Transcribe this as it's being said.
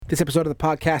This episode of the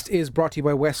podcast is brought to you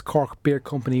by West Cork Beard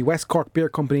Company. West Cork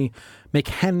Beard Company make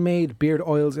handmade beard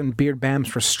oils and beard balms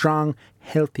for strong,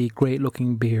 healthy,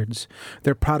 great-looking beards.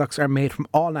 Their products are made from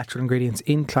all natural ingredients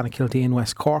in Clonakilty in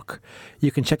West Cork.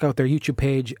 You can check out their YouTube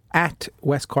page at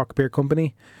West Cork Beard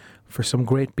Company for some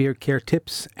great beard care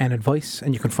tips and advice,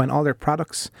 and you can find all their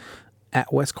products at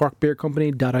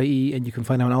westcorkbeardcompany.ie, and you can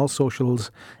find them on all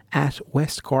socials at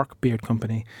West Cork Beard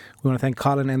Company. We want to thank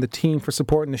Colin and the team for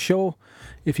supporting the show.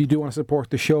 If you do want to support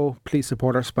the show, please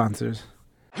support our sponsors.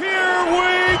 Here we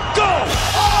go!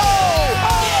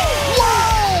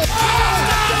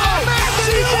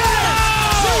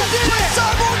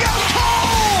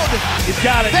 He's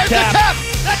got it. There's the tap.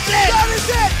 That's it. That is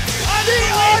it. The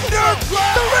underground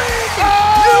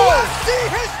UFC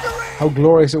history. How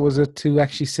glorious it was to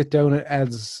actually sit down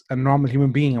as a normal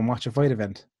human being and watch a fight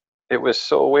event. It was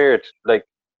so weird, like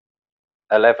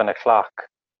 11 o'clock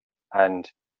and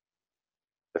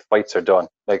the fights are done.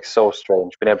 Like, so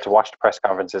strange. Being able to watch the press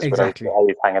conferences without the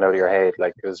eyes hanging out of your head,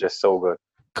 like, it was just so good.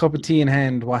 Cup of tea in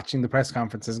hand, watching the press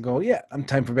conferences and go, yeah, I'm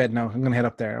time for bed now. I'm going to head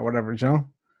up there or whatever, you know?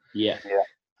 Yeah.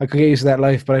 I could get used to that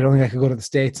life, but I don't think I could go to the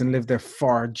States and live there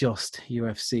for just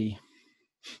UFC.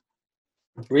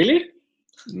 Really?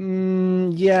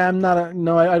 Yeah, I'm not.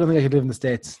 No, I don't think I could live in the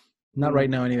States. Not right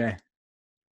now, anyway.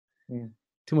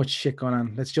 Too much shit going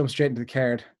on. Let's jump straight into the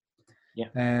card.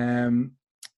 Yeah.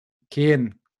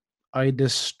 Cian, I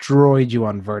destroyed you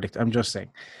on Verdict. I'm just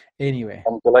saying. Anyway.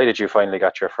 I'm delighted you finally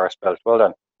got your first belt. Well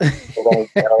done.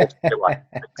 What,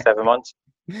 7 months?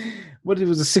 What, it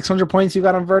was the 600 points you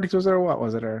got on Verdict, was it, or what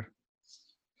was it? Or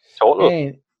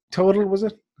Total? Total, was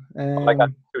it? I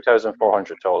got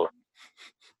 2,400 total.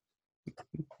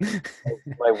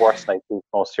 My worst night beats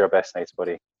most of your best nights,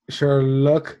 buddy. Sure,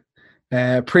 look.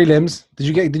 Prelims. Did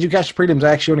you catch prelims?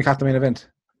 I actually only caught the main event.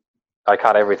 I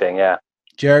caught everything, yeah.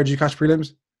 Jared, did you catch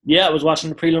prelims? Yeah, I was watching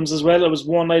the prelims as well. It was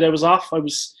one night I was off. I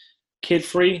was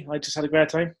kid-free. I just had a great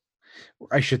time.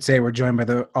 I should say we're joined by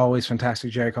the always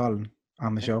fantastic Jerry Collin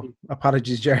on the show.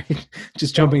 Apologies, Jerry.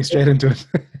 Just jumping straight into it.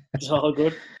 It's all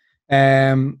good.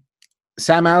 Sam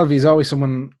Alvey is always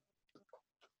someone.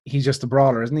 He's just a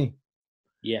brawler, isn't he?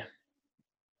 Yeah.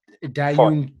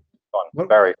 Fun.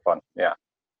 Very fun, yeah.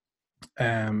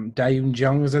 Dayun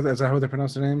Jung, is that how they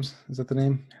pronounce their names? Is that the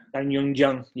name? Dan Young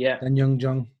Jung, yeah. Dan Young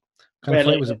Jung. Kind of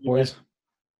fight was it, boys?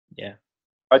 Yeah.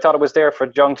 I thought it was there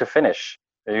for Jung to finish.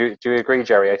 Do you agree,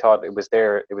 Jerry? I thought it was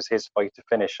there. It was his fight to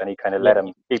finish, and he kind of let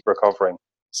him keep recovering.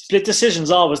 Split decision's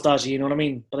always dodgy, you know what I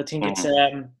mean? But I think it's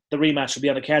the rematch will be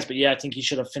on the cards. But yeah, I think he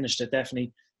should have finished it,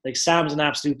 definitely. Like, Sam's an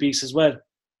absolute beast as well.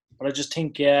 But I just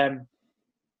think, Da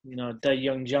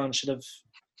Young John should have.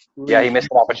 Really, yeah, he missed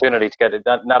an opportunity to get it,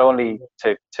 not only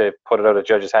to put it out of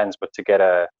judges' hands, but to get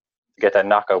that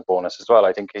knockout bonus as well.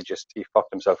 I think he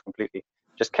fucked himself completely.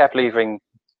 Just kept leaving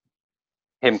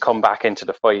him come back into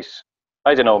the fight.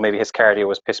 I don't know, maybe his cardio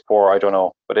was piss poor, I don't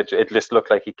know. But it just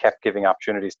looked like he kept giving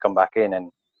opportunities to come back in.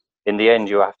 And in the end,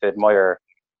 you have to admire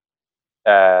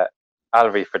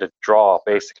Alvey for the draw,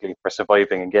 basically, for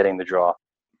surviving and getting the draw.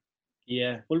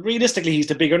 Yeah. Well, realistically, he's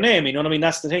the bigger name, you know what I mean?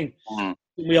 That's the thing.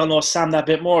 We all know Sam that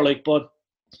bit more, but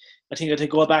I think if they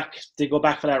go back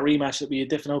for that rematch, it'll be a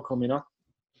different outcome, you know?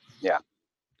 Yeah.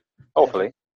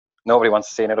 Hopefully. Nobody wants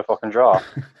to see another fucking draw.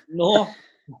 No.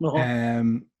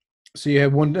 So you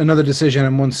had another decision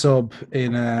and one sub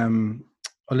in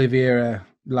Oliveira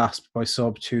lost by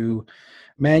sub to,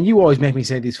 man, you always make me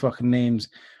say these fucking names.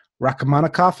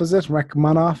 Rakhmonov, is it?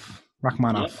 Rakhmonov.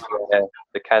 Yeah,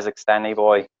 the Kazakhstani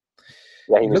boy.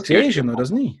 Yeah, he looks Asian though,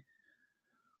 doesn't he?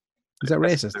 Is that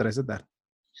racist that I said that?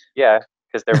 Yeah,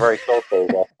 because they're very close.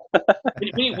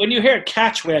 When you hear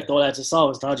catch weight though, it's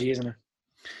always dodgy, isn't it?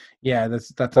 Yeah,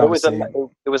 that's obviously.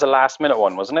 It was a last minute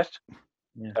one, wasn't it?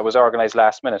 Yeah. It was organised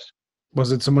last minute.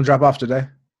 Was it someone drop off today?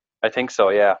 I think so.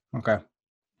 Yeah. Okay.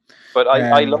 But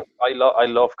I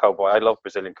love Cowboy. I love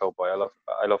Brazilian Cowboy.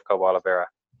 I love Cowboy Oliveira.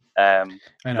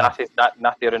 Not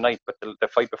the other night, but the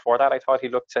fight before that, I thought he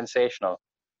looked sensational.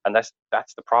 And that's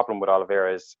the problem with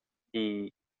Oliveira, is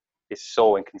he is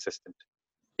so inconsistent.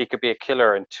 He could be a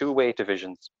killer in two weight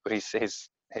divisions, but he is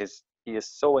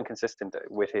so inconsistent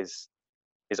with his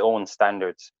own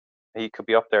standards. He could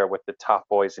be up there with the top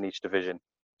boys in each division.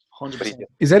 100%.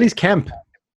 Is that his camp?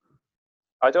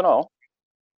 I don't know.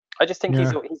 I just think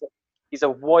he's a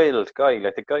wild guy.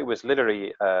 Like, the guy was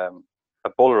literally a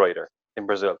bull rider in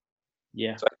Brazil.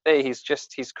 Yeah. So I'd say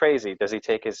he's crazy. Does he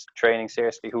take his training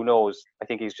seriously? Who knows? I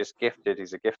think he's just gifted.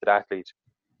 He's a gifted athlete.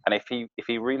 And if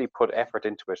he really put effort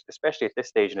into it, especially at this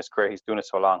stage in his career, he's doing it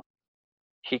so long,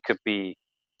 he could be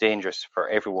dangerous for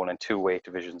everyone in two weight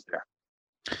divisions there.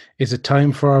 Is it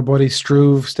time for our buddy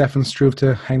Stefan Struve,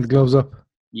 to hang the gloves up?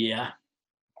 Yeah.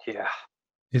 Yeah.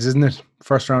 Isn't it?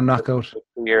 First round knockout. 2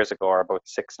 years ago, or about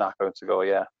 6 knockouts ago,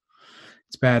 yeah.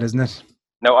 It's bad, isn't it?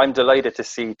 No, I'm delighted to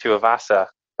see Tuivasa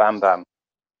Bam Bam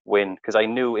win, because I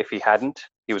knew if he hadn't,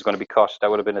 he was going to be cut.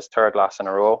 That would have been his 3rd loss in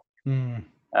a row.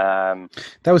 That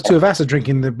was Tuivasa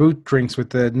drinking the boot drinks with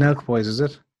the Nelk boys, is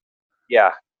it? Yeah,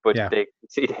 but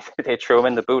they threw him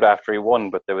in the boot after he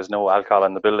won, but there was no alcohol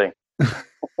in the building.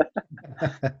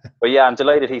 But yeah, I'm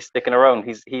delighted he's sticking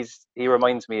around. He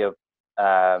reminds me of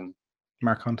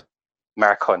Mark Hunt.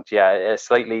 Mark Hunt, yeah, a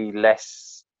slightly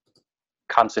less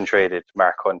concentrated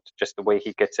Mark Hunt. Just the way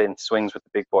he gets in, swings with the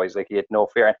big boys, like he had no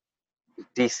fear.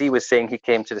 DC was saying he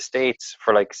came to the States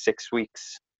for like 6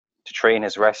 weeks to train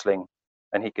his wrestling,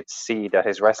 and he could see that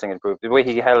his wrestling improved. The way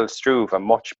he held Struve, a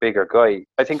much bigger guy.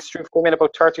 I think Struve came in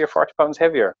about 30 or 40 pounds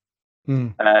heavier.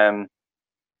 And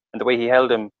the way he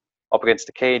held him up against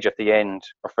the cage at the end,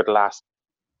 or for the last,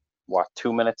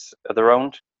 2 minutes of the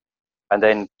round, and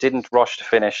then didn't rush to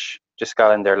finish, just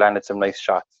got in there, landed some nice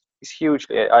shots. He's huge.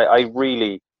 I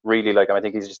really, really like him. I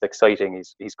think he's just exciting.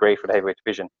 He's great for the heavyweight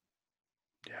division.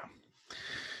 Yeah.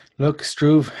 Look,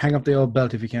 Struve, hang up the old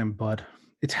belt if you can, bud.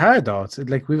 It's hard though. It's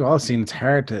like we've all seen. It's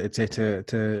hard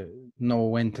to know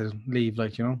when to leave.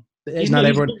 Like, you know, not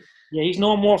everyone. He's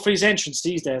no more for his entrance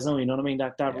these days. No, you know what I mean.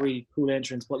 That really cool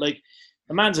entrance. But like,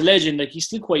 the man's a legend. Like, he's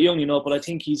still quite young, you know. But I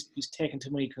think he's taking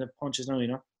too many kind of punches now, you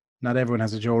know. Not everyone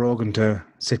has a Joe Rogan to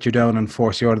sit you down and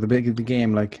force you out of the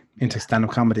game, like into stand-up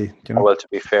comedy. You know. Well, to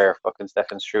be fair, fucking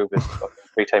Stefan Struve is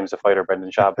 3 times the fighter Brendan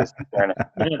Schaub is. Yeah,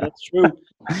 that's true.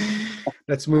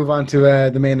 Let's move on to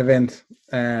the main event.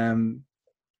 The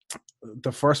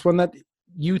first one that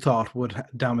you thought would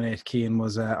dominate, Cian,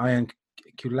 was Ian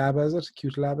Cutelaba, is it?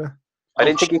 Cutelaba? I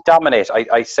didn't think he'd dominate.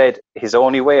 I said his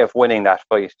only way of winning that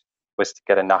fight was to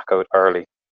get a knockout early.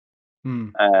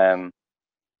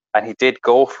 And he did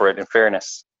go for it, in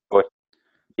fairness, but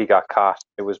he got caught.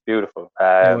 It was beautiful.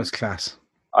 It was class.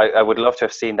 I would love to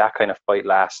have seen that kind of fight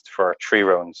last for 3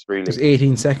 rounds, really. It was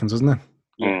 18 seconds, wasn't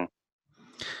it?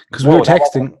 Because we were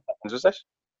texting. Was it?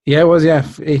 Yeah, it was,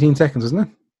 18 seconds, wasn't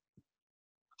it?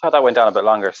 I thought that went down a bit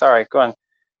longer. Sorry, go on.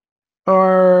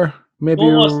 Or maybe...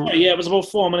 it was about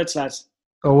 4 minutes, lads.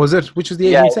 Oh, was it? Which was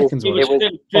the 18 seconds one?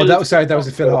 That was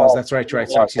the Phil Hawes. That's right. Sorry,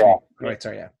 excuse me. Right,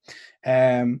 sorry,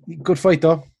 yeah. Good fight,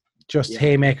 though. Just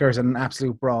haymakers and an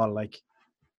absolute brawl, like.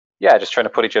 Yeah, just trying to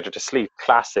put each other to sleep.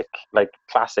 Classic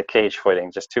cage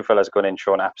fighting. Just 2 fellas going in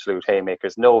throwing absolute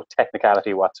haymakers. No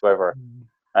technicality whatsoever.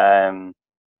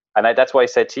 That's why I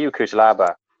said to you,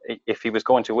 Cutelaba, if he was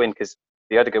going to win, because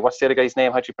the other guy, what's the other guy's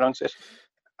name? How do you pronounce it?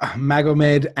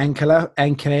 Magomed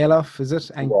Ankalaev, is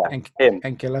it? Him.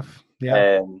 Ankalaev.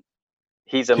 Yeah.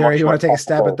 He's a Jerry, you want to take a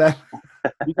stab at that?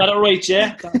 You got it right,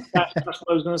 yeah. That's what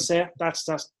I was going to say. That's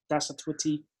a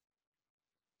twitty.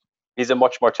 He's a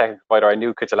much more technical fighter. I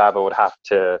knew Cutelaba would have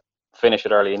to finish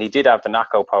it early, and he did have the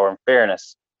knockout power. In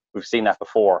fairness, we've seen that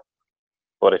before,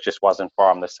 but it just wasn't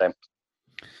for him this time.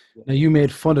 Now, you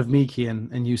made fun of me, Cian,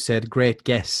 and you said, great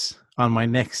guess on my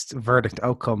next verdict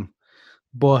outcome.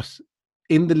 But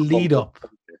in the lead up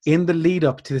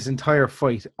to this entire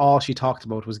fight, all she talked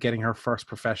about was getting her first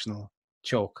professional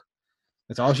choke.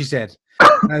 That's all she said.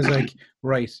 And I was like,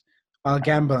 right, I'll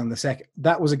gamble on the second.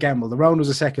 That was a gamble. The round was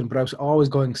a second, but I was always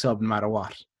going sub no matter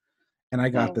what. And I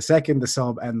got the second, the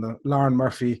sub, and the Lauren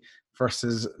Murphy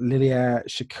versus Lilia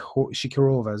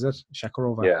Shakirova, is it?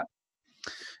 Shakirova.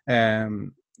 Yeah.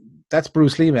 That's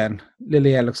Bruce Lee, man.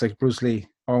 Lilia looks like Bruce Lee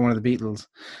or one of the Beatles.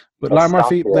 But Lauren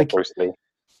Murphy, like, Bruce Lee.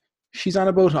 She's on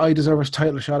about, I deserve a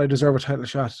title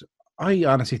shot. I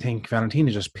honestly think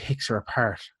Valentina just picks her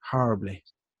apart horribly.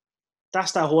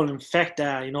 That's that whole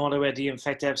Infecta, you know, the way the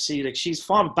Infecta FC, like, she's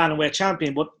former bantamweight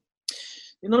champion, but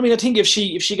you know what I mean? I think if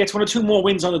she gets 1 or 2 more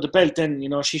wins under the belt, then, you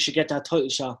know, she should get that title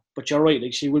shot. But you're right,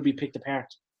 like, she will be picked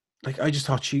apart. Like, I just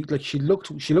thought she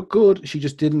looked good. She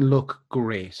just didn't look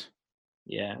great.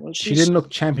 Yeah, well, she didn't look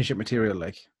championship material.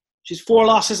 Like, she's 4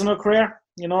 losses in her career.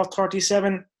 You know,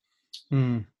 37.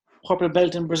 Purple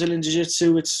belt in Brazilian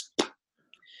Jiu-Jitsu. It's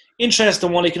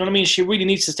interesting one. Like, you know what I mean? She really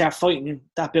needs to start fighting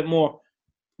that bit more.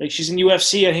 Like, she's in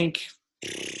UFC, I think,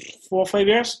 4 or 5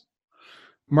 years.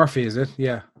 Murphy, is it?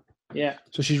 Yeah. Yeah.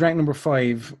 So she's ranked number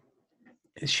 5.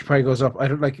 She probably goes up. I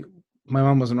don't like. My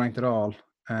mom wasn't ranked at all.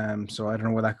 So I don't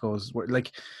know where that goes.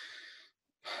 Like,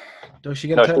 does she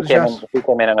get a title shot? She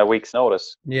came in on a week's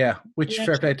notice. Yeah, which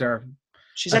fair play to her.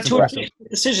 She's had 2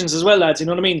 decisions as well, lads. You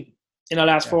know what I mean? In the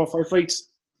last 4 or 5 fights.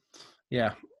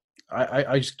 Yeah.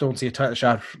 I just don't see a title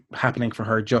shot happening for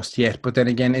her just yet. But then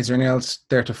again, is there anyone else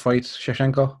there to fight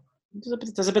Shevchenko?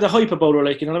 there's a bit of hype about her,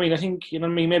 like, you know what I mean? I think, you know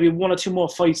what I mean, maybe 1 or 2 more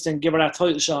fights, then give her that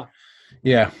title shot.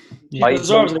 Yeah. She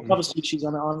deserves it. Obviously, she's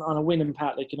on a winning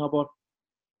path, like, you know, but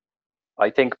I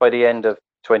think by the end of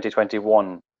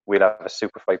 2021, we'll have a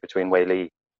super fight between Wei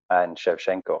Li and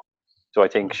Shevchenko. So I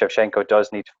think Shevchenko does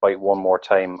need to fight one more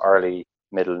time early,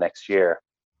 middle next year,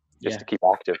 just to keep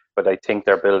active. But I think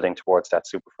they're building towards that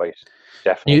super fight.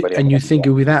 Definitely. And you think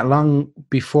it'll be that long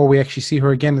before we actually see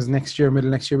her again as next year, middle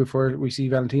next year, before we see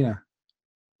Valentina?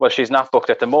 Well, she's not booked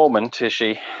at the moment, is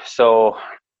she? So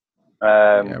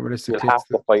realistically, you'll have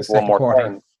to fight one more quarter.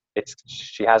 time.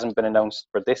 She hasn't been announced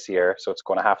for this year, so it's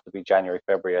going to have to be January,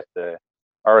 February at the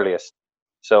earliest.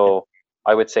 So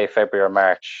I would say February or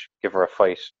March, give her a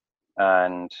fight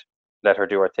and let her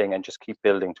do her thing and just keep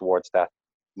building towards that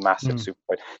massive super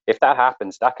fight. If that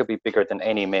happens, that could be bigger than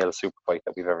any male super fight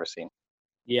that we've ever seen.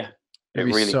 Yeah.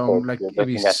 It'd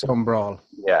be some brawl.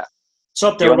 Yeah. It's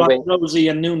up there with Rosie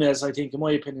and Nunes, I think, in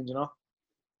my opinion, you know.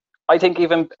 I think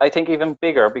even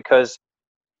bigger, because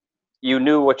you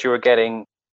knew what you were getting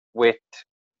with,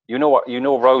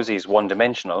 Rosie's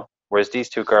one-dimensional, whereas these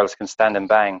two girls can stand and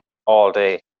bang all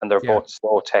day, and they're both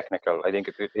so technical. I think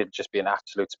it'd just be an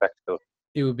absolute spectacle.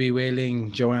 It would be Wei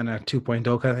Ling, Joanna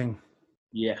 2.0 kind of thing.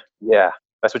 Yeah. Yeah,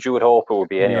 that's what you would hope it would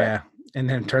be anyway. Yeah, and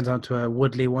then it turns out to a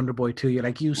Woodley Wonder Boy too. You're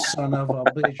like, you son of a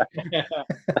bitch.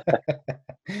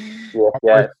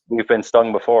 Yeah, we've been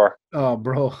stung before. Oh,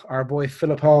 bro, our boy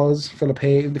Philip Hawes,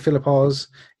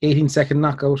 18-second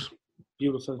knockout.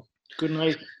 Beautiful. Good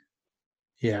night.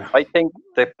 Yeah. I think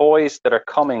the boys that are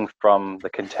coming from the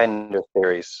Contender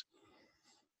Series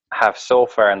have so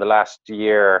far in the last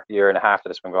year and a half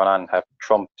that it's been going on, have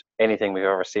trumped anything we've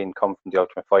ever seen come from the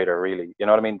Ultimate Fighter, really. You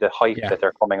know what I mean? The hype that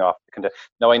they're coming off.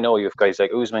 Now, I know you have guys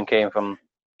like Usman came from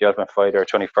the Ultimate Fighter,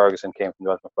 Tony Ferguson came from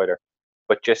the Ultimate Fighter,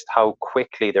 but just how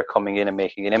quickly they're coming in and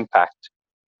making an impact.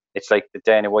 It's like the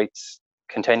Dana White's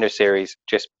Contender Series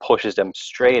just pushes them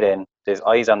straight in. There's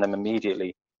eyes on them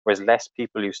immediately. Whereas less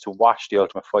people used to watch the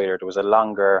Ultimate Fighter. There was a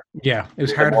longer... Yeah, it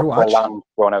was harder to watch.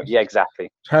 Thrown out. Yeah, exactly.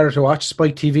 It's harder to watch.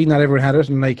 Spike TV, not everyone had it.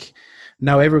 And like,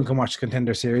 now everyone can watch the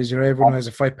Contender Series. You know, everyone has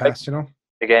a fight pass, you know?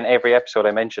 Again, every episode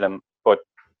I mention him, but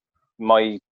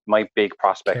my big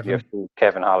prospect,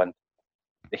 Kevin Holland,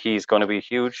 he's going to be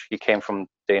huge. He came from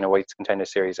Dana White's Contender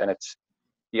Series, and it's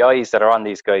the eyes that are on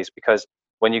these guys, because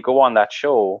when you go on that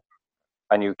show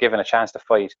and you're given a chance to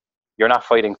fight, you're not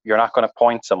going to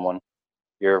point someone.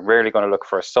 You're rarely going to look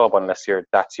for a sub unless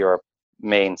that's your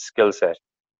main skill set.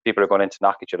 People are going in to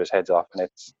knock each other's heads off, and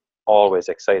it's always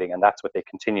exciting. And that's what they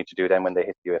continue to do then when they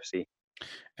hit the UFC.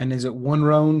 And is it one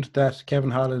round that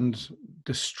Kevin Holland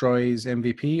destroys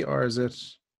MVP, or is it...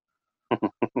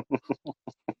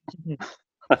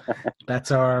 That's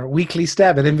our weekly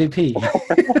stab at MVP.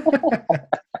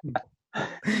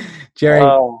 Jerry,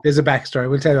 there's a backstory.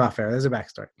 We'll tell you off air. There's a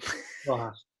backstory.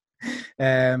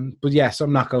 But yeah,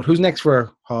 some knockout. Who's next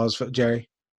for Hawes, Jerry?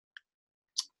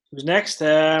 Who's next?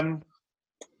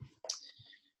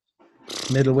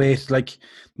 Middleweight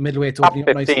top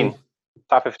 15.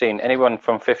 Top 15. Anyone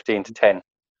from 15 to 10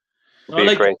 would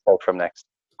be a great start from next.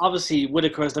 Obviously,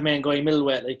 Whitaker is the main guy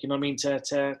middleweight, like, you know what I mean, to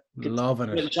get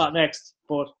Loving the shot next.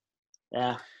 But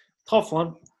yeah, tough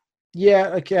one. Yeah,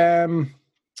 like you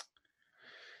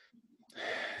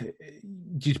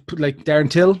put like Darren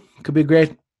Till could be a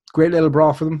great little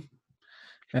brawl for them.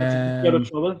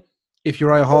 If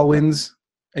Uriah Hall wins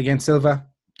against Silva,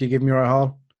 do you give him Uriah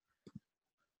Hall?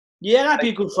 Yeah, that'd be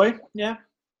a good fight. Yeah.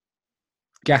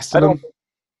 Gastelum.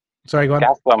 Sorry, go on.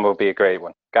 Gastelum would be a great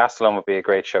one. Gastelum would be a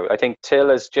great show. I think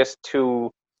Till is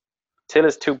too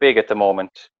big at the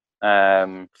moment.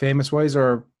 Famous wise,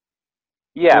 or?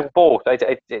 Yeah, both.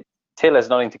 Till has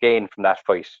nothing to gain from that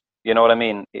fight. You know what I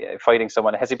mean? Fighting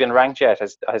someone. Has he been ranked yet?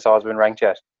 Has Hawes been ranked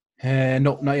yet?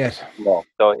 No, not yet. No.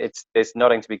 So there's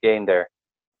nothing to be gained there.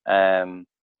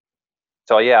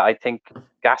 So yeah, I think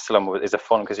Gastelum is a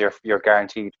fun, because you're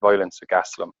guaranteed violence with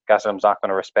Gastelum. Gastelum's not going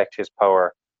to respect his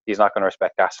power. He's not going to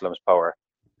respect Gastelum's power,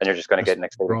 and you're just going to get an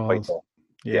exciting fight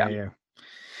there.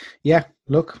 Yeah.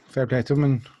 Look, fair play to him,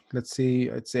 and let's see.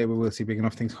 I'd say we will see big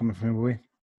enough things coming from him, will we?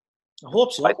 I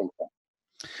hope so. I think so.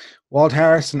 Walt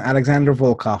Harris and Alexander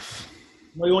Volkov.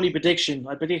 My only prediction.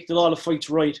 I predicted all the fights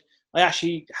right. I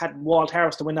actually had Walt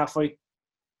Harris to win that fight.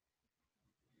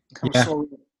 Well,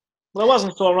 I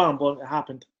wasn't so wrong, but it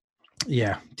happened.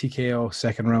 Yeah, TKO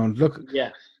second round. Look,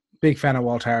 big fan of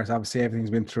Walt Harris. Obviously,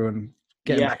 everything's been through, and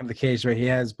getting back in the cage where he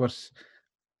has. But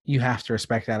you have to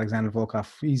respect Alexander Volkov.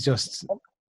 He's just.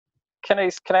 Can I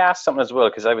ask something as well?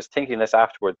 Because I was thinking this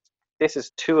afterwards. This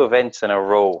is 2 events in a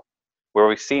row where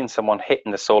we've seen someone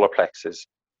hitting the solar plexus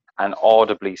and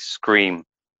audibly scream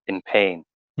in pain.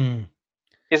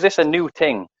 Is this a new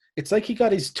thing? It's like he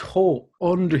got his toe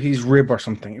under his rib or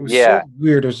something. It was Yeah. so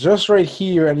weird. It was just right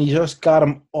here, and he just got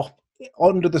him up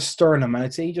under the sternum. And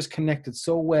I'd say he just connected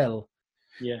so well.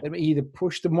 Yeah. He either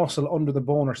pushed the muscle under the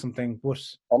bone or something. But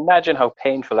Imagine how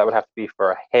painful that would have to be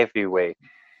for a heavyweight.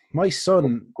 my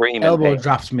son Screaming elbow pain.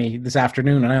 dropped me this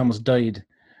afternoon, and I almost died.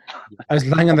 I was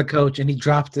lying on the couch, and he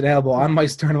dropped an elbow on my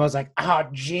sternum. I was like, "Oh,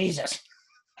 Jesus."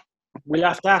 We'll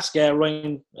have to ask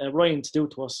Ryan to do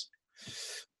it to us.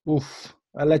 Oof.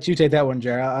 I'll let you take that one,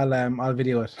 Jer. I'll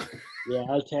video it. Yeah,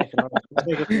 I'll take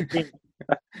it.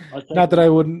 Not that I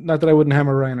wouldn't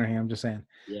hammer Ryan or him. I'm just saying.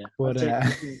 Yeah, but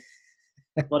as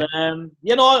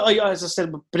I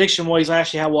said, prediction wise, I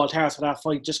actually had Walt Harris for that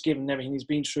fight, just given everything he's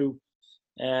been through.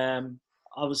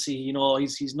 Obviously,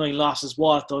 he's 9 losses,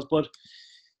 Walt does, but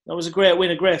that was a great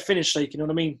win, a great finish. Like, you know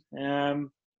what I mean?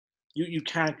 You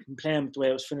can't complain with the way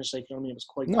it was finished. Like, you know what I mean? It was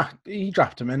quite. No, he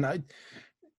dropped him in.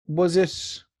 Was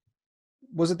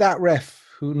it that ref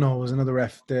who? No, it was another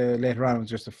ref. The later on, it was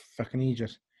just a fucking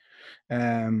idiot.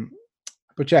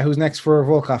 But yeah, who's next for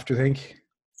Volkov? Do you think?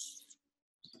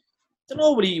 I don't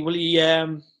know. Will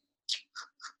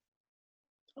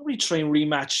he try and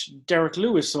rematch Derek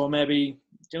Lewis, or maybe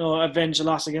avenge a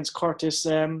loss against Curtis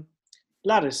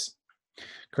Bladis?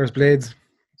 Curtis Blades.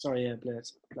 Sorry, yeah,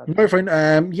 Blades. No,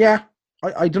 fine. Yeah,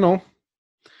 I don't know.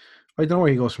 I don't know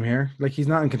where he goes from here. Like, he's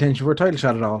not in contention for a title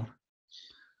shot at all.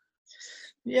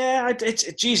 Yeah,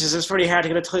 it's very hard to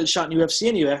get a title shot in UFC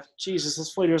anyway. Jesus,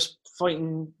 this fighter's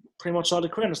fighting pretty much all the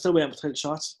career and still waiting for title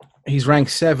shots. He's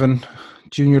ranked 7.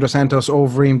 Junior Dos Santos,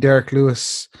 Overeem, Derek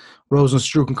Lewis,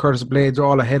 Rosenstruck, and Curtis Blades are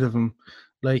all ahead of him.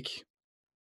 Like,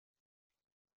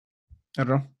 I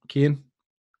don't know.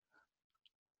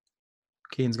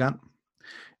 Keane's gone.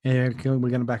 We'll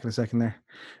get him back in a second there.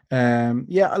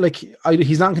 Yeah, like,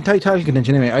 he's not in title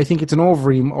contention anyway. I think it's an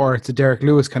Overeem or it's a Derek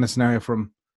Lewis kind of scenario for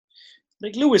him.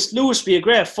 Like, Lewis be a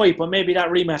great fight, but maybe that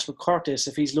rematch with Curtis,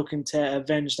 if he's looking to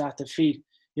avenge that defeat,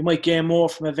 you might gain more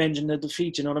from avenging the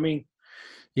defeat, you know what I mean?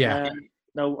 Yeah.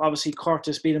 Now, obviously,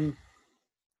 Curtis beat him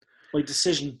by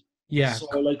decision. Yeah. So,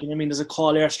 like, you know what I mean? There's a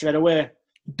call there straight away.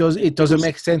 Does it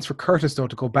make sense for Curtis, though,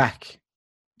 to go back?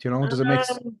 Do you know? Does it make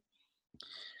sense?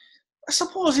 I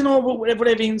suppose, with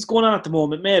everything's going on at the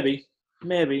moment, maybe.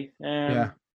 Yeah. You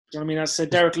know what I mean? As I said,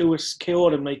 Derek Lewis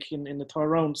KO'd him, like, in the third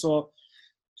round, so...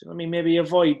 I mean, maybe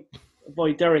avoid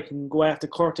Derek and go after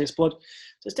Curtis, but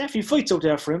there's definitely fights out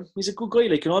there for him. He's a good guy,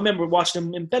 like, I remember watching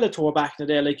him in Bellator back in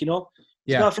the day, like,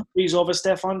 He's got victories over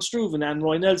Stefan Struve and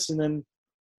Roy Nelson, and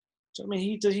I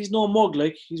mean, he's no mug,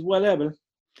 like, he's well able.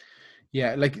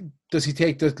 Yeah, like, does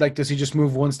he just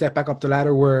move one step back up the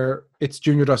ladder where it's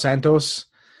Junior Dos Santos?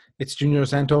 It's Junior Dos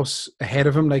Santos ahead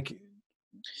of him, like.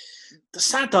 The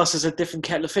Santos is a different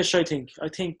kettle of fish, I think. I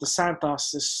think the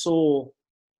Santos is so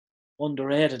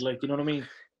underrated, like, you know what I mean?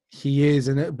 He is,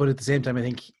 but at the same time, I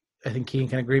think Keane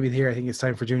can agree with here. I think it's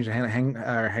time for Junior to hang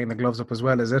the gloves up as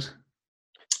well. Is it?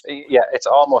 Yeah, it's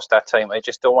almost that time. I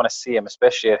just don't want to see him,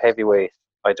 especially at heavyweight.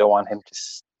 I don't want him to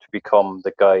become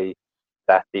the guy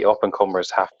that the up and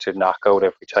comers have to knock out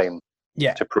every time.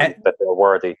 Yeah, to prove that they're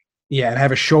worthy. Yeah, and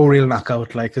have a showreel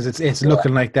knockout, like, because it's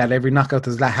looking like that. Every knockout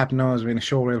that's happened now has been a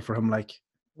showreel for him, like.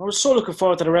 I was so looking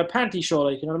forward to the Red Panty show,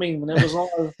 like, you know what I mean? When it was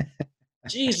all.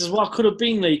 Jesus, what could have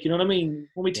been, like, you know what I mean?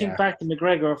 When we think back to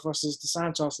McGregor versus the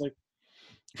Santos, like.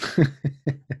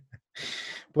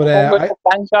 But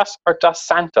Santos or Dos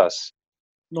Santos?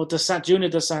 No, Junior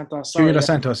Dos Santos. Junior Dos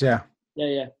Santos, yeah.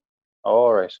 Yeah.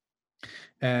 All right.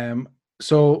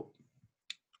 So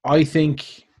I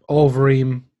think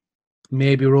Overeem,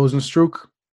 maybe Rosenstruck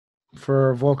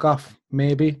for Volkov,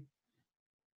 maybe.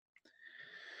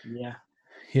 Yeah.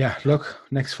 Yeah, look,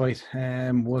 next fight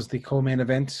was the co-main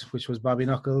event, which was Bobby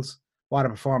Knuckles. What a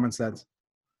performance, lads.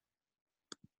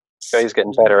 Guy's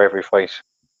getting better every fight.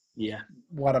 Yeah.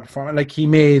 What a performance. Like, he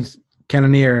made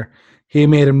Cannonier, he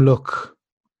made him look...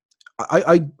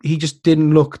 he just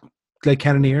didn't look like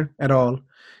Cannonier at all.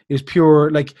 It was pure,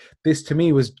 like, this to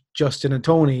me was Justin and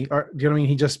Tony. Or, do you know what I mean?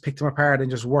 He just picked him apart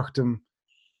and just worked him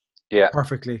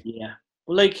perfectly. Yeah.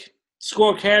 Well, like,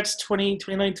 scorecards, 20,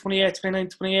 29, 28, 29,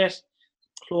 28.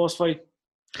 Close fight.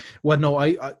 Well, no,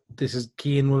 I this is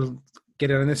Keane will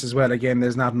get in on this as well. Again,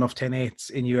 there's not enough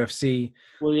 10-8s in UFC.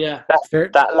 Well, yeah.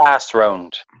 That last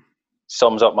round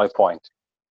sums up my point.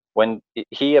 When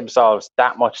he absolves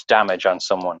that much damage on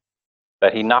someone,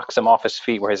 that he knocks him off his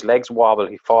feet, where his legs wobble,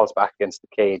 he falls back against the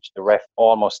cage, the ref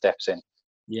almost steps in.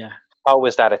 Yeah. How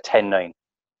is that a 10-9?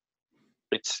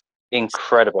 It's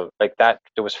incredible. Like that,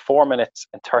 there was 4 minutes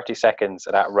and 30 seconds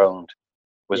of that round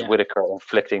was Whitaker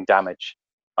inflicting damage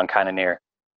on Cannonier,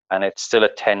 and it's still a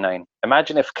 10-9.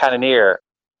 Imagine if Cannonier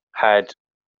had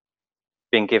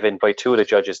been given by two of the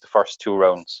judges the first 2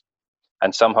 rounds,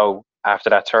 and somehow after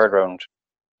that 3rd round,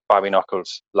 Bobby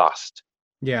Knuckles lost.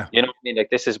 Yeah. You know what I mean? Like,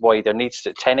 this is why there needs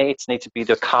to 10-8s need to be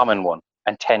the common one,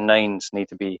 and 10-9s need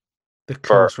to be the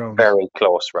close rounds, very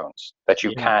close rounds that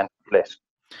you can't split.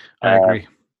 I agree,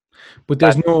 but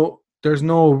there's no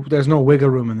wiggle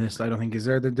room in this. I don't think, is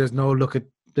there? There's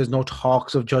no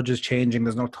talks of judges changing.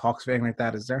 There's no talks of anything like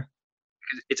that, is there?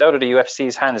 It's out of the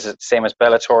UFC's hands. It's the same as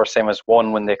Bellator, same as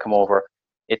ONE when they come over.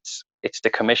 It's the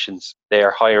commissions. They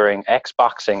are hiring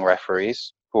ex-boxing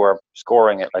referees who are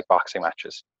scoring it like boxing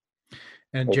matches.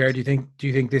 And Jared, do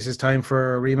you think this is time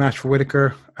for a rematch for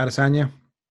Whitaker Adesanya?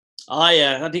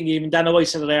 Yeah, I think even Dana White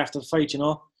said it after the fight. You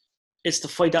know, it's the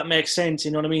fight that makes sense.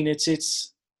 You know what I mean?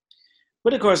 It's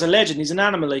Whitaker's a legend. He's an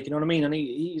animal, like, you know what I mean. And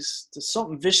he's there's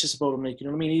something vicious about him, like, you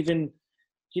know what I mean. Even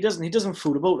he doesn't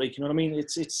fool about, like, you know what I mean.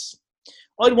 It's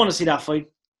I'd want to see that fight.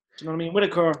 Do you know what I mean?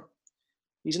 Whitaker,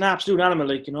 he's an absolute animal,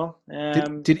 like, you know.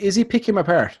 Did Izzy pick him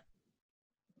apart?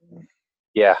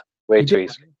 Yeah, way too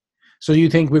easy. So you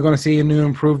think we're going to see a new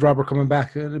improved Robert coming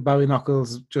back? Bobby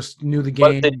Knuckles just knew the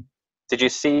game. Well, did you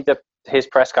see his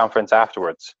press conference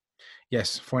afterwards?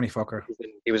 Yes, funny fucker.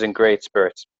 He was in great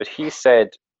spirits. But he said,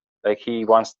 like, he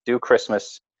wants to do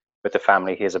Christmas with the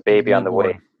family. He has a baby on the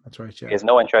way. That's right, yeah. He has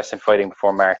no interest in fighting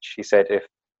before March. He said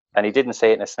and he didn't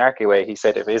say it in a snarky way. He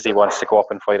said if Izzy wants to go up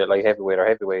and fight at light heavyweight or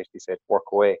heavyweight, he said, work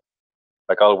away.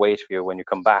 Like, I'll wait for you when you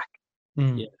come back.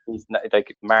 Yeah. He's not,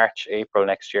 like, March, April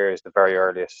next year is the very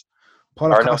earliest.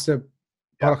 Paul Acosta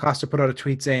put out a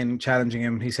tweet challenging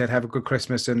him. He said, have a good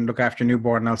Christmas and look after your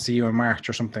newborn, and I'll see you in March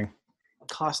or something.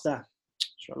 Costa.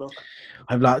 Sure, look.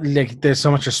 There's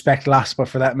so much respect lost, but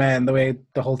for that man, the way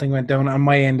the whole thing went down on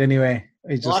my end anyway.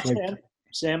 It's just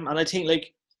same. And I think,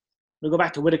 like, we'll go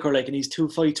back to Whitaker, like, in these 2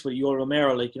 fights with Yoel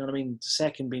Romero, like, you know what I mean? The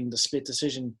second being the split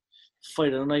decision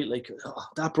fight of the night, like,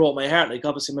 that broke my heart. Like,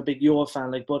 obviously I'm a big Yoel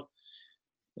fan, like, but,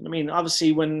 you know what I mean?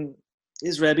 Obviously when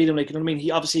Israel beat him, like, you know what I mean?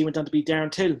 He obviously went on to beat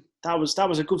Darren Till. That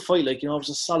was a good fight, like, you know, it was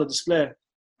a solid display.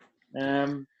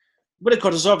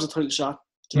 Whitaker deserves a title shot.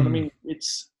 Do you know what I mean?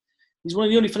 He's one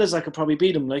of the only fellas that could probably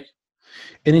beat him, like.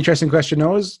 An interesting question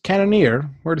now is Cannonier,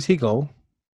 where does he go?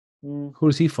 Who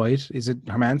does he fight? Is it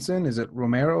Hermanson? Is it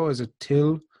Romero? Is it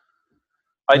Till?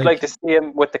 I'd like to see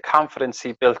him with the confidence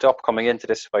he built up coming into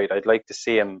this fight. I'd like to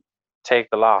see him take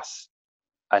the loss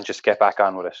and just get back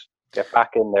on with it. Get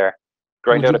back in there,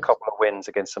 grind out a couple of wins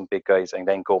against some big guys, and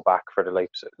then go back for the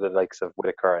likes of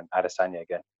Whitaker and Adesanya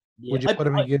again. Yeah, would you put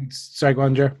him against? Sorry, go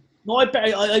on, Jer. No,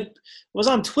 I was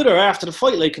on Twitter after the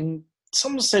fight, like, and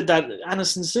someone said that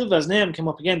Anderson Silva's name came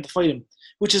up again to fight him,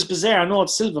 which is bizarre. I know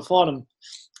Silva fought him,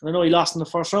 and I know he lost in the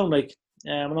first round. Like,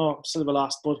 I know Silva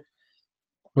lost, but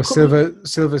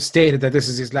Silva stated that this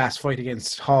is his last fight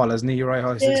against Hall, as Uriah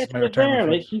Hall. Yeah,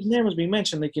 like, his name was being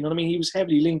mentioned. Like, you know what I mean? He was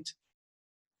heavily linked.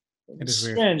 It is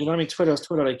strange, weird. you know what I mean? Twitter's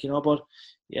Twitter, like, you know. But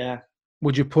yeah,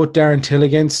 would you put Darren Till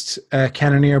against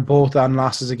Cannonier, both on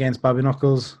losses against Bobby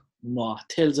Knuckles? No,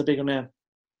 Till's a bigger man.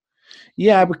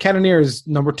 Yeah, but Cannonier is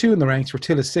number 2 in the ranks, where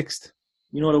Till is 6th.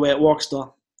 You know the way it works,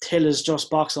 though. Till is just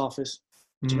box office.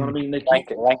 Do you know what I mean? Like,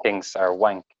 rankings are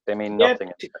wank. They mean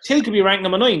nothing. Till could be ranked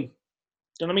number 9. Do you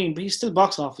know what I mean? But he's still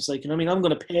box office. Like, you know what I mean? I'm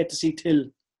going to pay to see Till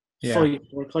fight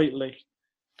for a title. Like,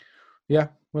 yeah.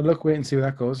 Well, look, wait and see where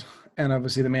that goes. And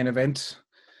obviously the main event,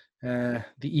 the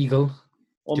Eagle.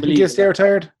 Do you think he'll stay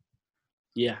retired?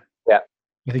 Yeah.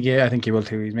 I think he will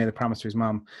too. He's made a promise to his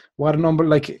mom. What a number!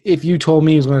 Like, if you told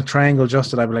me he was going to triangle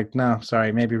Justin, I'd be like, no,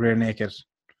 sorry, maybe rear naked.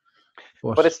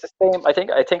 But it's the same. I think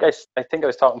I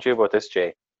was talking to you about this,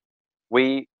 Jay.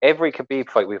 Every Khabib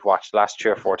fight we've watched, last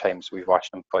 3 or 4 times we've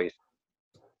watched him fight,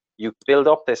 you build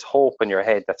up this hope in your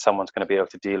head that someone's going to be able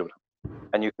to deal with him,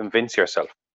 and you convince yourself.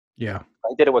 Yeah.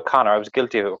 I did it with Conor. I was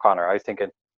guilty of it with Conor. I was thinking,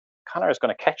 Conor is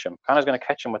going to catch him. Conor's going to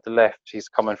catch him with the left. He's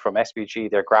coming from SBG.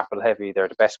 They're grapple heavy. They're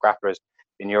the best grapplers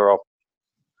in Europe.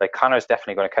 Like, Conor's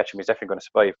definitely going to catch him. He's definitely going to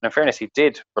survive. And in fairness, he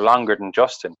did for longer than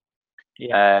Justin.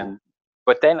 Yeah.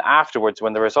 But then afterwards,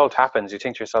 when the result happens, you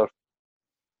think to yourself,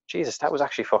 Jesus, that was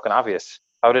actually fucking obvious.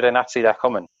 How did I not see that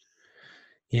coming?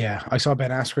 Yeah, I saw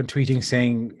Ben Askren tweeting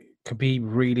saying Khabib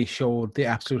really showed the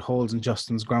absolute holes in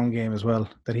Justin's ground game as well.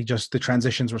 That the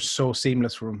transitions were so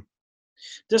seamless for him.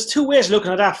 There's 2 ways of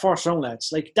looking at that first round,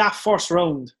 lads. Like, that first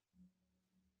round,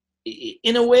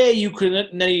 in a way, you could,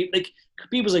 like,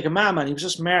 Khabib was like a madman. He was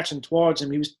just marching towards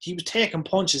him. He was taking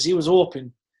punches. He was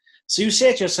open. So you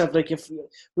say to yourself, like, if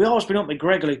we always been up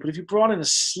McGregor, like, but if you brought in a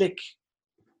slick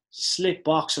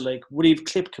boxer, like, would he have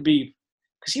clipped Khabib?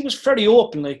 Because he was fairly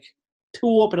open, like,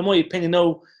 too open in my opinion.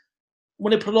 Now,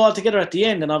 when they put it all together at the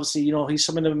end, and obviously, you know, he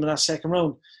summoned him in that second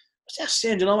round, just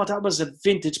saying, you know what, that was a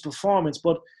vintage performance,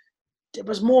 but there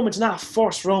was moments in that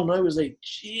first round I was like,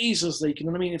 Jesus, like, you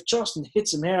know what I mean? If Justin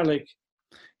hits him here, like...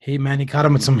 He got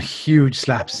him with some huge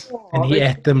slaps, and he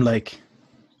ate them like...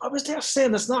 I was there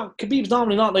saying, Khabib's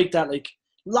normally not like that, like,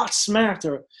 a lot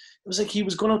smarter. It was like he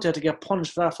was going out there to get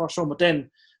punished for that first round, but then,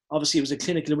 obviously, it was a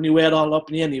clinical. When he weighed all up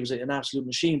in the end, he was like an absolute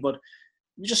machine, but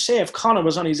you just say if Conor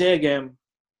was on his A game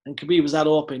and Khabib was that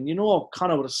open, you know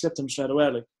Conor would have slipped him straight away,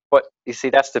 like. But, you see,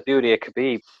 that's the beauty of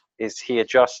Khabib, is he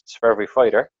adjusts for every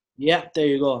fighter. Yeah, there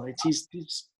you go.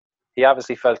 He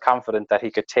obviously felt confident that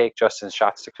he could take Justin's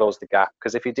shots to close the gap.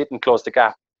 Because if he didn't close the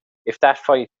gap, if that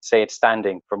fight, say it's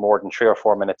standing for more than 3 or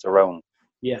 4 minutes a round,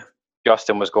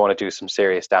 Justin was going to do some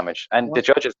serious damage. And the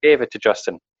judges gave it to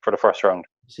Justin for the first round.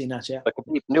 Seen that, yeah. But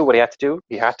Khabib knew what he had to do.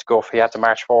 He had to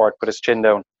march forward, put his chin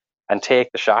down, and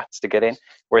take the shots to get in.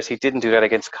 Whereas he didn't do that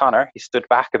against Conor. He stood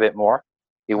back a bit more.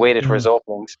 He waited for his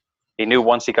openings. He knew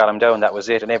once he got him down, that was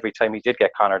it. And every time he did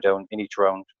get Conor down in each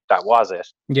round, that was it.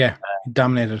 Yeah, he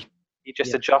dominated. He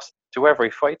just adjusted to whoever he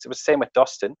fights. It was the same with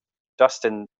Dustin.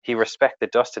 He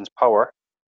respected Dustin's power,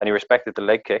 and he respected the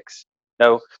leg kicks.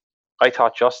 Now, I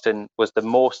thought Justin was the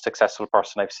most successful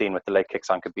person I've seen with the leg kicks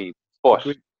on Khabib. But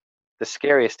the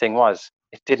scariest thing was,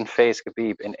 it didn't faze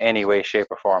Khabib in any way, shape,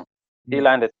 or form. He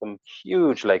landed some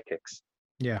huge leg kicks.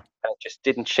 Yeah. And it just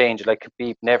didn't change. Like,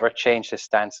 Khabib never changed his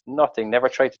stance. Nothing. Never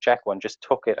tried to check one. Just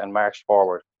took it and marched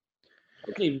forward.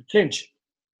 Clinch.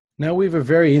 Now we have a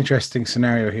very interesting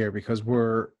scenario here because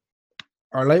our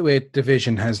lightweight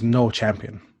division has no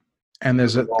champion. And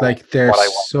there's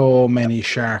so many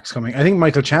sharks coming. I think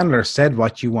Michael Chandler said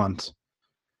what you want.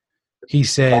 He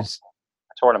said a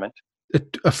tournament. A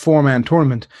 4-man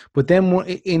tournament. But then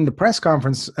in the press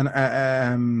conference,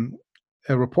 a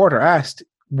reporter asked,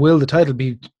 will the title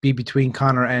be between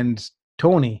Conor and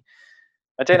Tony?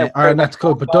 Or that's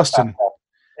good, but Dustin.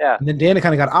 Yeah. And then Dana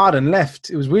kind of got odd and left.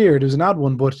 It was weird. It was an odd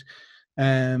one, but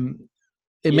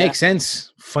it makes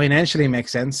sense. Financially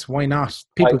makes sense. Why not?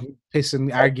 People piss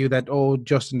and argue that,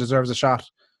 Justin deserves a shot.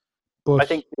 But I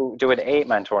think do an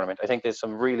 8-man tournament. I think there's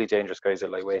some really dangerous guys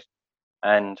at lightweight.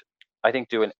 And I think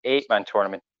do an 8-man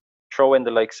tournament. Throw in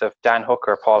the likes of Dan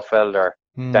Hooker, Paul Felder,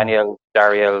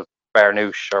 Dariel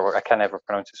Barnouche, or I can't ever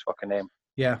pronounce his fucking name.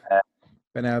 Yeah.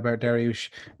 Benel Bardariush.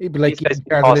 He'd be like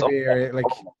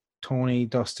Tony,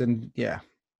 Dustin, yeah.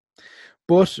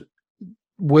 But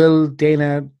will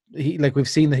Dana, we've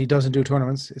seen that he doesn't do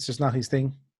tournaments. It's just not his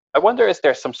thing. I wonder, is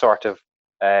there some sort of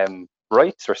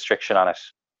rights restriction on it?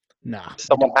 Nah. Does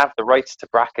someone have the rights to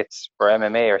brackets for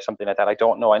MMA or something like that? I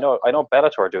don't know. I know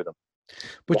Bellator do them.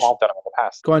 But have done them in the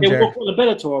past. Go on, They Jerry. work with the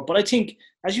Bellator, but I think,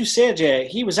 as you said, Jay,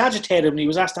 he was agitated when he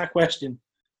was asked that question.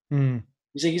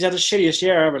 He's like, he's had the shittiest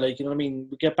year ever. Like, you know what I mean?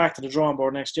 We get back to the drawing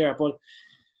board next year, but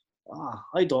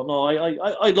I don't know.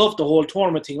 I love the whole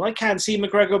tournament thing. I can't see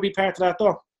McGregor be part of that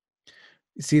though.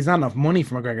 See, it's not enough money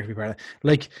for McGregor to be part of that.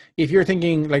 Like, if you're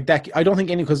thinking like that, I don't think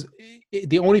because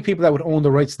the only people that would own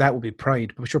the rights to that would be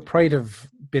Pride. But sure, Pride have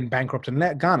been bankrupt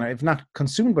and gone. If not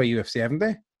consumed by UFC, haven't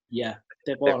they? Yeah.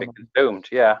 They've been consumed,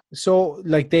 yeah. So,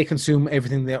 they consume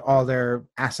everything, all their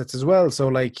assets as well.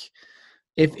 So,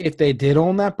 if they did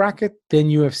own that bracket, then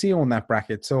UFC own that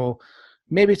bracket. So,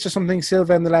 maybe it's just something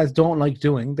Silva and the lads don't like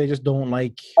doing. They just don't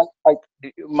like...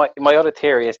 My other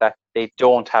theory is that they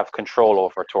don't have control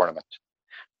over a tournament.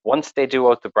 Once they do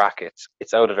out the brackets,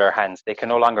 it's out of their hands. They can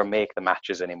no longer make the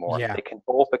matches anymore. Yeah. They can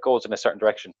hope it goes in a certain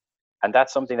direction. And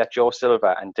that's something that Joe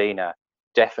Silva and Dana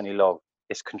definitely love,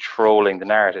 is controlling the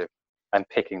narrative and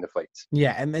picking the fights.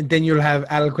 Yeah, and then you'll have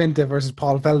Al Quinta versus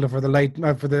Paul Felder for the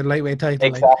lightweight title.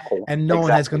 Exactly. And no one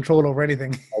has control over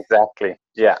anything. Exactly,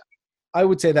 yeah. I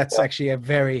would say that's actually a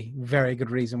very, very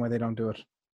good reason why they don't do it.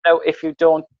 Now, if you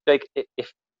don't,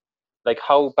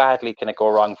 how badly can it go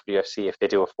wrong for the UFC if they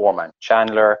do a 4-man?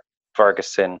 Chandler,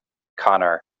 Ferguson,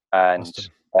 Conor, and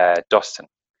Dustin.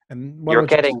 And you're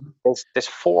getting there's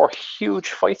 4 huge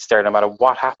fights there, no matter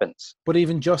what happens. But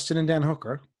even Justin and Dan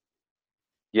Hooker.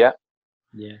 Yeah.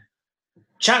 Yeah.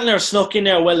 Chandler snuck in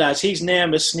there well, lads. His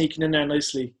name is sneaking in there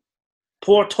nicely.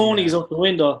 Poor Tony's out the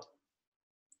window.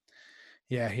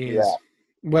 Yeah, he is.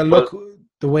 Well, look,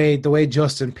 the way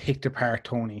Justin picked apart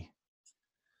Tony.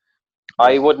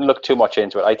 I wouldn't look too much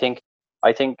into it. I think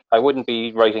I wouldn't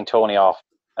be writing Tony off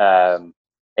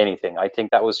anything. I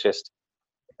think that was just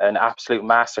an absolute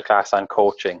masterclass on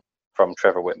coaching from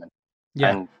Trevor Whitman.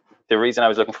 Yeah. And the reason I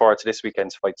was looking forward to this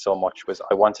weekend's fight so much was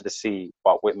I wanted to see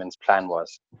what Whitman's plan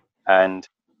was. And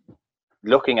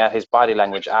looking at his body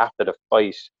language after the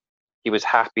fight, he was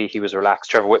happy, he was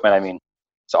relaxed. Trevor Whitman, I mean.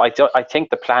 So I think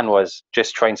the plan was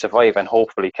just try and survive and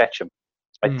hopefully catch him.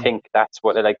 I think that's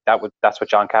what that's what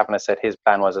John Kavanagh said his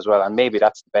plan was as well, and maybe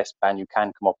that's the best plan you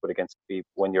can come up with against Khabib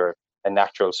when you're a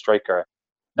natural striker.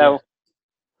 Now,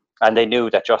 and they knew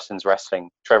that Justin's wrestling.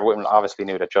 Trevor Whitman obviously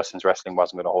knew that Justin's wrestling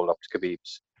wasn't going to hold up to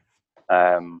Khabib's.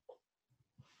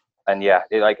 And yeah,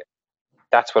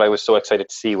 that's what I was so excited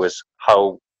to see was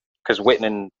how, because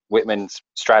Whitman's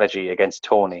strategy against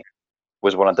Tony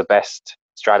was one of the best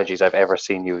strategies I've ever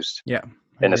seen used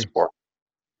in a sport.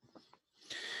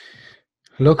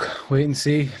 Look, wait and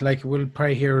see. Like, we'll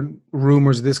probably hear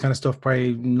rumors of this kind of stuff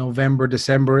probably November,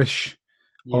 December-ish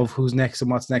of who's next and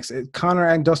what's next. Conor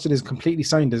and Dustin is completely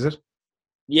signed, is it?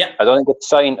 Yeah. I don't think it's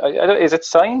signed. Is it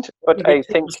signed? But I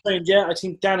think signed, I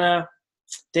think Dana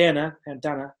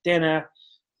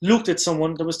looked at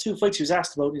someone. There was 2 fights he was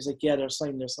asked about. He's like, yeah, they're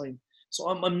signed. So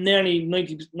I'm nearly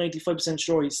 95%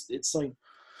 sure it's signed.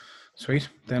 Sweet.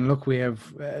 Then look, we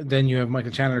have then you have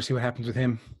Michael Chandler. See what happens with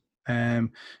him.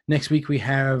 Next week we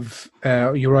have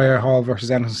Uriah Hall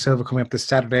versus Anderson Silva coming up this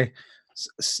Saturday.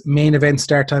 Main event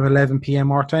start time 11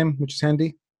 p.m. our time, which is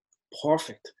handy.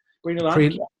 Perfect. Bring it on.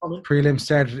 Prelim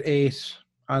started at 8.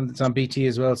 It's on BT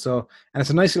as well. So, and it's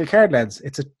a nice little card, lads.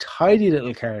 It's a tidy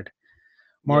little card.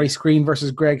 Maurice Green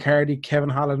versus Greg Hardy. Kevin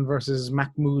Holland versus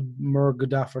Mahmoud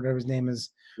Murgadov, whatever his name is.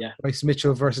 Yeah. Bryce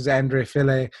Mitchell versus Andre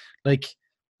File. Like,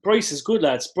 Bryce is good,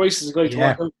 lads. Bryce is a guy to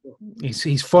watch out for.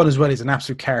 He's fun as well. He's an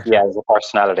absolute character. Yeah, he's a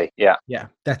personality. Yeah. Yeah.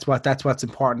 That's what's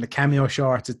important. The cameo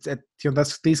shorts.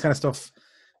 That's these kind of stuff.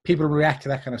 People react to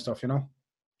that kind of stuff, you know?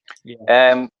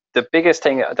 Yeah. The biggest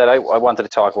thing that I wanted to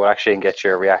talk about actually and get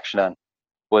your reaction on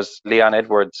was Leon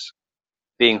Edwards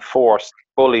being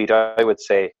bullied, I would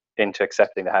say, into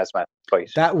accepting the Hazmat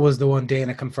fight. That was the one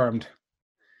Dana confirmed.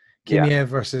 Kimiev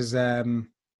versus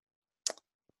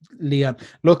Leon.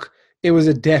 Look, it was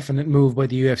a definite move by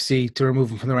the UFC to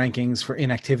remove him from the rankings for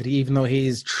inactivity, even though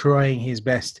he's trying his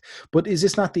best. But is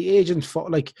this not the agent's fault?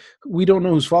 Like, we don't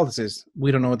know whose fault this is. We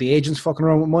don't know the agent's fucking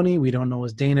around with money. We don't know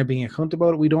is Dana being a cunt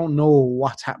about it. We don't know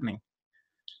what's happening.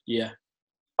 Yeah.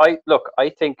 I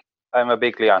think I'm a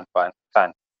big Leon fan.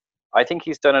 I think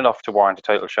he's done enough to warrant a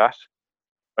title shot.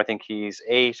 I think he's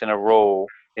 8 in a row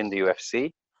in the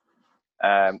UFC.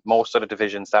 Most other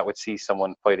divisions that would see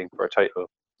someone fighting for a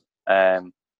title.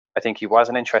 I think he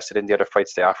wasn't interested in the other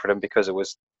fights they offered him because it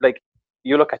was like,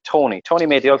 you look at Tony. Tony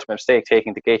made the ultimate mistake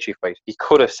taking the Gaethje fight. He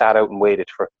could have sat out and waited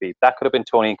for Khabib. That could have been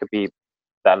Tony and Khabib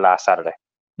that last Saturday.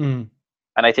 And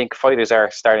I think fighters are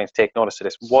starting to take notice of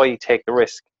this. Why take the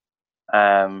risk?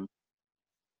 Then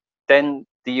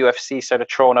the UFC started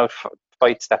throwing out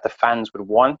fights that the fans would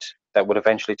want that would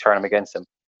eventually turn them against him.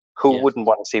 Who wouldn't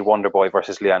want to see Wonderboy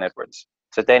versus Leon Edwards?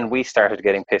 So then we started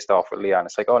getting pissed off with Leon.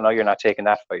 It's like, oh, no, you're not taking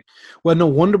that fight. Well,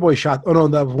 no, Wonderboy shot. Oh, no,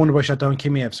 that Wonderboy shot down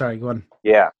Kimiev. Sorry, go on.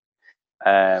 Yeah.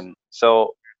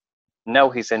 So now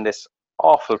he's in this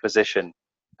awful position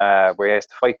where he has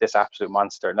to fight this absolute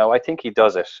monster. Now, I think he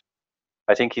does it.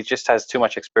 I think he just has too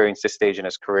much experience this stage in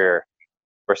his career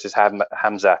versus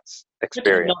Hamzat's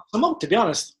experience. Knocks him out, to be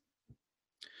honest.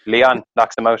 Leon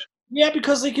knocks him out. Yeah,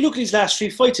 because like you look at his last 3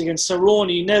 fights against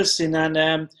Cerrone, Nelson,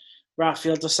 and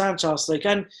Rafael dos Santos, I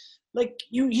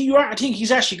think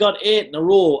he's actually got 8 in a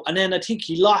row, and then I think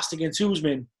he lost against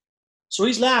Usman. So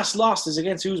his last loss is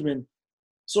against Usman.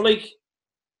 So like,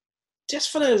 this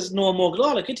fella is no more good.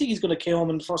 Like, I think he's going to KO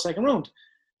him in the first, second round.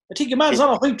 I think your man's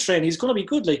on a hype train. He's going to be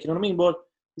good, like, you know what I mean? But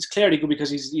he's clearly good because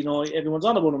he's, you know, everyone's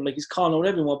on about him. Like, he's calling out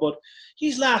everyone. But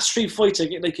his last 3 fights,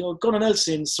 like, you know, Gunnar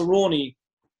Nelson, Cerrone,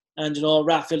 and, you know,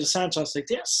 Rafael dos Santos, like,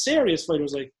 they're serious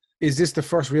fighters, like. Is this the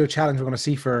first real challenge we're going to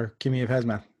see for Kimiev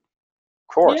Hazmat? Of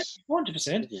course. Yeah,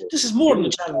 100%. This is more than a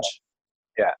challenge.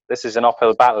 Yeah, this is an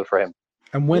uphill battle for him.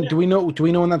 And when do we know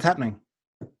when that's happening?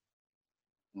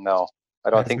 No, I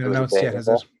don't think it was announced yet, has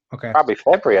it? Okay. Probably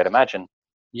February, I'd imagine.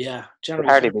 Yeah, January.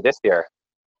 Hardly be this year.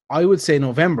 I would say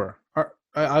November.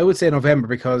 I would say November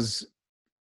because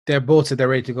they're both said they're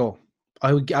ready to go.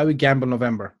 I would gamble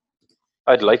November.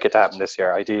 I'd like it to happen this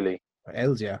year, ideally.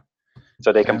 Yeah.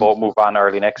 So they can both move on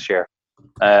early next year.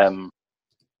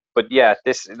 But yeah,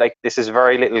 this is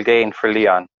very little gain for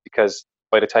Leon because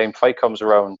by the time fight comes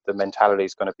around, the mentality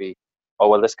is going to be, oh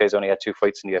well, this guy's only had 2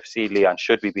 fights in the UFC. Leon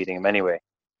should be beating him anyway.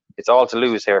 It's all to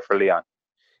lose here for Leon.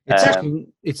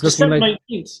 It's December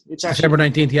 19th. December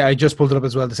 19th. Yeah, I just pulled it up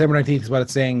as well. December 19th is what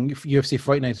it's saying. UFC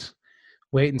Fight Night.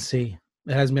 Wait and see.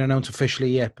 It hasn't been announced officially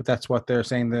yet, but that's what they're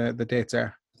saying the dates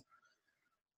are.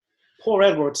 Poor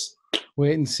Edwards.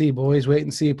 Wait and see, boys. Wait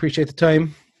and see. Appreciate the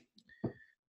time.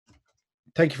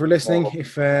 Thank you for listening.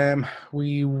 If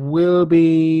we will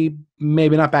be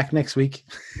maybe not back next week.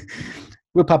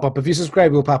 We'll pop up. If you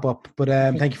subscribe, we'll pop up. But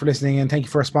thank you for listening and thank you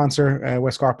for our sponsor,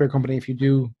 West Cork Beer Company. If you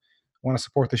do Want to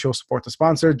support the show, support the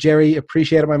sponsor. Jerry,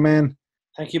 appreciate it, my man.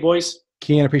 Thank you, boys.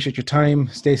 Cian, appreciate your time.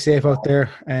 Stay safe out there,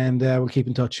 and we'll keep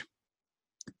in touch.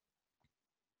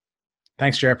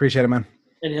 Thanks, Jerry. Appreciate it, man.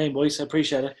 Anything, boys. I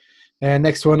appreciate it.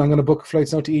 Next one, I'm going to book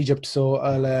flights now to Egypt, so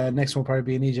I'll next one will probably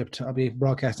be in Egypt. I'll be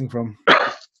broadcasting from.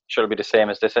 Should be the same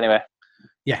as this anyway.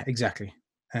 Yeah, exactly.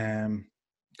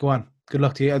 Go on. Good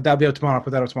luck to you. That'll be out tomorrow. I'll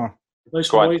put that out tomorrow. Nice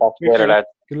Go on. Talk to you later, lad.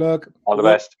 Good luck. All the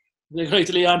best. Good luck,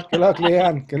 Leon. Good luck,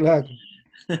 Leon. Good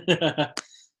luck.